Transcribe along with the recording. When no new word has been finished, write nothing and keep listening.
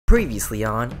Previously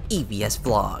on EVS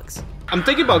Vlogs. I'm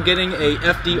thinking about getting a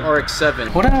FD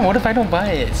RX7. What if I don't buy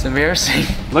it? It's embarrassing.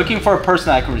 Looking for a person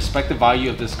that can respect the value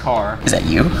of this car. Is that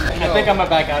you? I think I'm gonna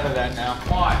back out of that now.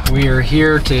 Why? We are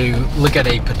here to look at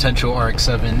a potential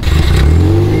RX7.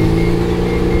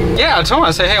 Yeah, I told him,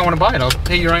 I said, hey, I want to buy it. I'll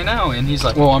pay you right now. And he's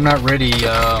like, well, I'm not ready.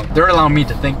 They're allowing me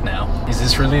to think now. Is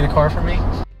this really the car for me?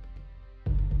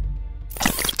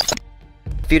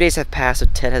 A few days have passed, so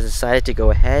Ted has decided to go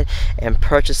ahead and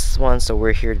purchase this one, so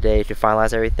we're here today to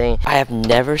finalize everything. I have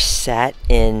never sat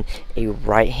in a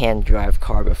right-hand drive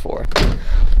car before.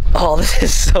 Oh, this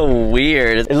is so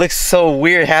weird. It looks so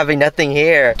weird having nothing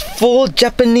here. Full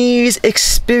Japanese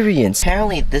experience.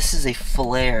 Apparently this is a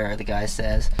flare, the guy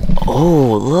says.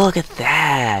 Oh, look at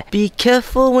that. Be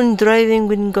careful when driving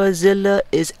when Godzilla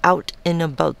is out and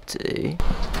about.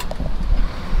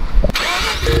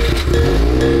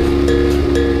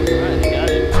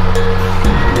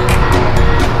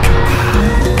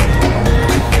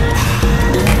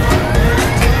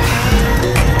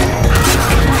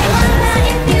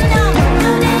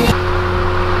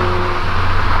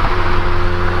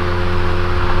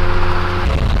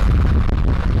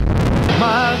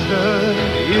 MAZDA,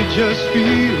 it just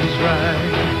feels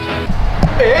right.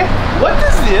 Hey, what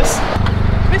is this?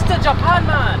 Mr. Japan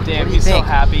Man! Damn, he's so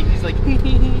happy. He's like,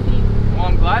 well,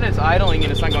 I'm glad it's idling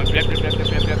and it's not going blip, blip, blip, blip,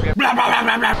 blip, blip, blip.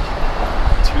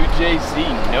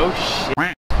 2JZ, no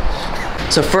shit.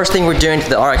 So first thing we're doing to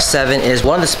the RX7 is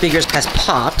one of the speakers has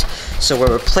popped, so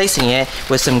we're replacing it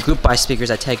with some group buy speakers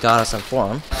that Ted got us on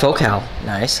forum. Focal,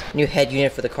 nice. New head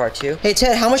unit for the car too. Hey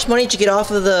Ted, how much money did you get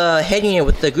off of the head unit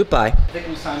with the group buy? I think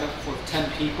we signed up for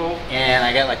 10 people and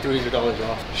I got like $300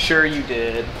 off. Sure you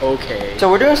did. Okay.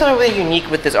 So we're doing something really unique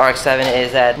with this RX7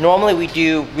 is that normally we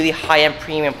do really high-end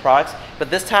premium products, but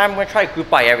this time we're gonna try to group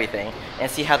buy everything and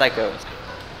see how that goes.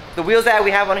 The wheels that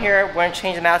we have on here, we're gonna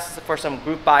change them out for some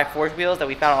group buy forged wheels that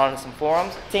we found on some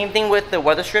forums. Same thing with the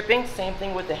weather stripping, same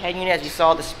thing with the head unit as you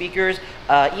saw, the speakers,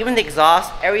 even the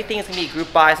exhaust, everything is gonna be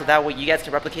group buy so that way you guys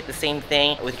can replicate the same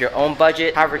thing with your own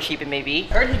budget, however cheap it may be.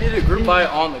 I already did a group buy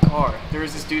on the car. There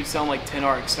was this dude selling like 10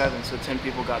 RX7s, so 10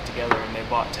 people got together and they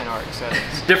bought 10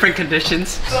 RX7s. Different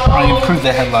conditions. I improved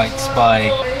the headlights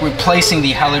by replacing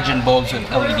the halogen bulbs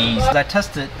with LEDs. I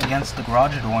tested against the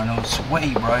garage door and it was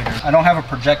way brighter. I don't have a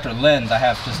projector lens, I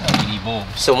have just LED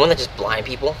bulbs. So one that just blind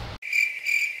people?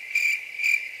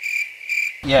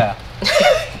 Yeah.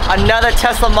 Another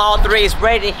Tesla Model 3 is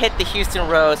ready to hit the Houston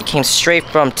roads. It came straight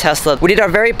from Tesla. We did our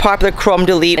very popular chrome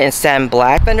delete in satin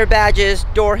black. Fender badges,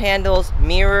 door handles,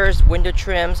 mirrors, window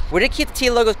trims. We did keep the T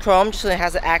logos chrome just so it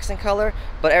has an accent color,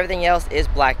 but everything else is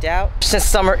blacked out. Since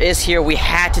summer is here, we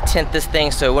had to tint this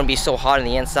thing so it wouldn't be so hot on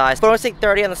the inside. Photostick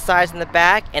 30 on the sides and the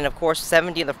back, and of course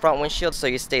 70 in the front windshield so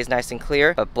it stays nice and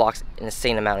clear, but blocks an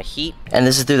insane amount of heat. And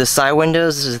this is through the side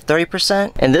windows, this is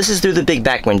 30%, and this is through the big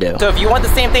back window. So if you want the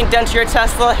same thing done to your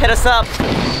Tesla, hit us up.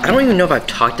 I don't even know if I've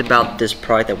talked about this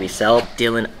product that we sell,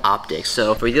 Dillon Optics.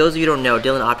 So for those of you who don't know,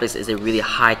 Dillon Optics is a really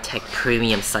high-tech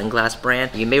premium sunglass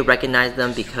brand. You may recognize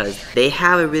them because they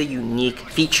have a really unique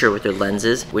feature with their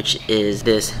lenses, which is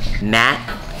this matte.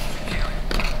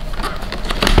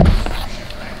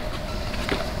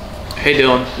 Hey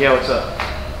Dylan. Yeah, what's up?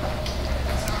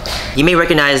 You may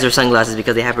recognize their sunglasses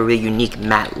because they have a really unique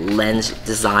matte lens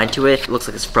design to it. It looks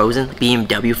like it's frozen,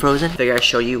 BMW frozen. Figured I'd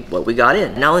show you what we got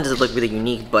in. Not only does it look really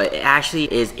unique, but it actually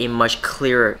is a much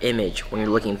clearer image when you're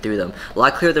looking through them. A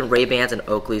lot clearer than Ray-Bans and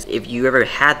Oakleys. If you ever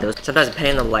had those, sometimes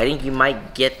depending on the lighting, you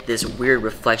might get this weird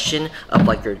reflection of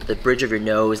like the bridge of your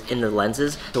nose in the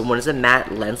lenses. So when it's a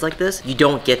matte lens like this, you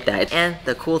don't get that. And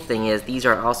the cool thing is these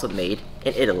are also made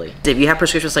in Italy. So if you have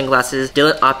prescription sunglasses,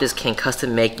 Dillon Optics can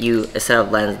custom make you a set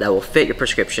of lenses that will fit your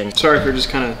prescription. Sorry for just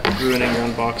kind of ruining your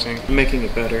unboxing. I'm making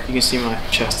it better. You can see my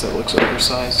chest that looks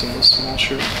oversized in this small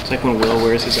shirt. It's like when Will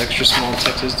wears his extra small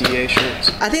Texas DA shirts.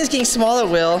 I think it's getting smaller,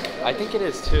 Will. I think it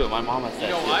is too. My mama said. You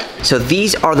know why? So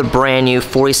these are the brand new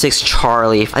 46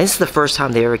 Charlie. I think this is the first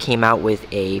time they ever came out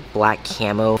with a black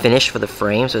camo finish for the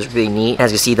frame, so it's really neat.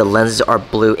 As you can see, the lenses are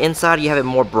blue. Inside, you have a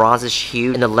more bronzish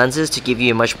hue, and the lenses to give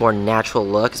you a much more natural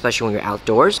look, especially when you're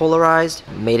outdoors. Polarized,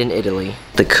 made in Italy.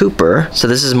 The Cooper, so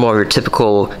this is more of your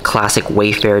typical classic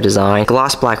Wayfarer design.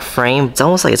 Gloss black frame, it's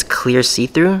almost like it's clear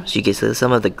see-through, so you get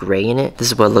some of the gray in it. This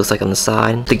is what it looks like on the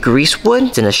side. The Greasewood,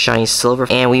 it's in a shiny silver,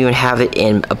 and we even have it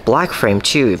in a black frame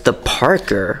too. The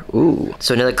Parker, ooh.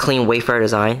 So another clean Wayfarer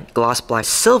design. Gloss black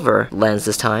silver lens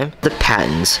this time. The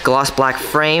Patents, gloss black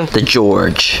frame. The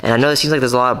George. And I know it seems like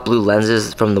there's a lot of blue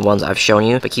lenses from the ones I've shown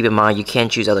you, but keep in mind you can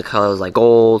choose other colors like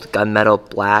gold, gunmetal,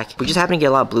 black. We just happen to get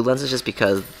a lot of blue lenses just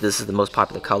because this is the most popular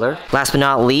popular color. Last but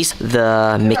not least,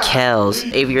 the Mikkel's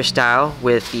aviator style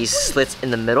with these slits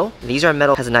in the middle. These are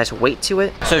metal, has a nice weight to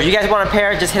it. So if you guys want a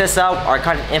pair, just hit us up. Our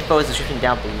contact info is in the description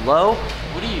down below.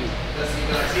 What are you?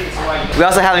 We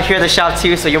also have them here at the shop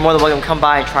too, so you're more than welcome to come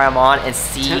by and try them on and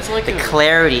see like the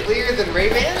clarity. Clearer than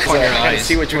Ray-Bans? On your eyes.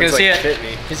 See which You're ones gonna like see fit it.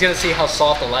 me. He's gonna see how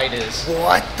soft the light is.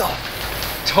 What the?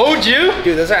 Told you!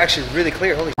 Dude, those are actually really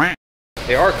clear. Holy.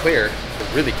 They are clear.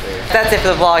 They're really clear. That's it for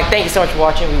the vlog. Thank you so much for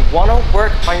watching. We want to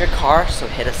work on your car, so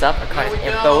hit us up. Our contact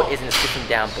info is in the description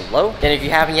down below. And if you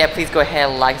haven't yet, please go ahead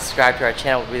and like and subscribe to our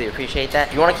channel. We really appreciate that.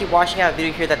 If you want to keep watching out a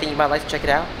video here that I think you might like to check it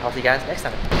out, I'll see you guys next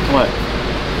time. What?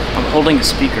 I'm holding a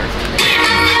speaker.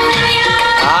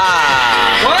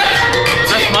 Ah. What?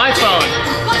 That's my phone.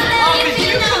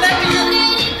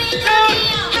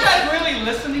 You guys really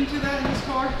listening to that in this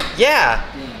car? Yeah,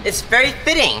 it's very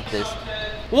fitting.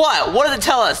 What? What did it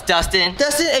tell us, Dustin?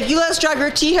 Dustin, if you let us drive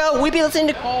your T-Hill, we'd be listening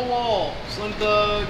to Paul Wall, Slim Thug.